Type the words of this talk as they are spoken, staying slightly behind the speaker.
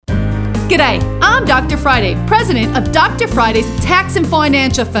G'day, I'm Dr. Friday, president of Dr. Friday's Tax and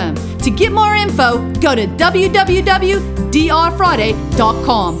Financial Firm. To get more info, go to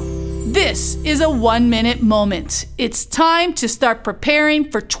www.drfriday.com. This is a 1-minute moment. It's time to start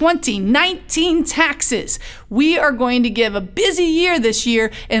preparing for 2019 taxes. We are going to give a busy year this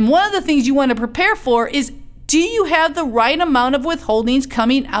year, and one of the things you want to prepare for is, do you have the right amount of withholdings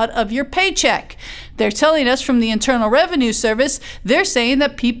coming out of your paycheck? They're telling us from the Internal Revenue Service, they're saying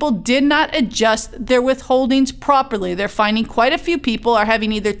that people did not adjust their withholdings properly. They're finding quite a few people are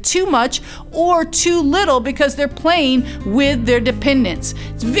having either too much or too little because they're playing with their dependents.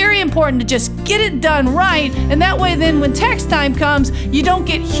 It's very important to just get it done right, and that way then when tax time comes, you don't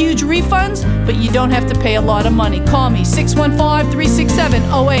get huge refunds, but you don't have to pay a lot of money. Call me,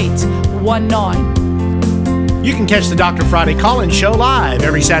 615-367-0819. You can catch the Dr. Friday call-in show live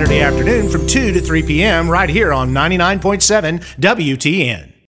every Saturday afternoon from 2 to 3 p.m. right here on 99.7 WTN.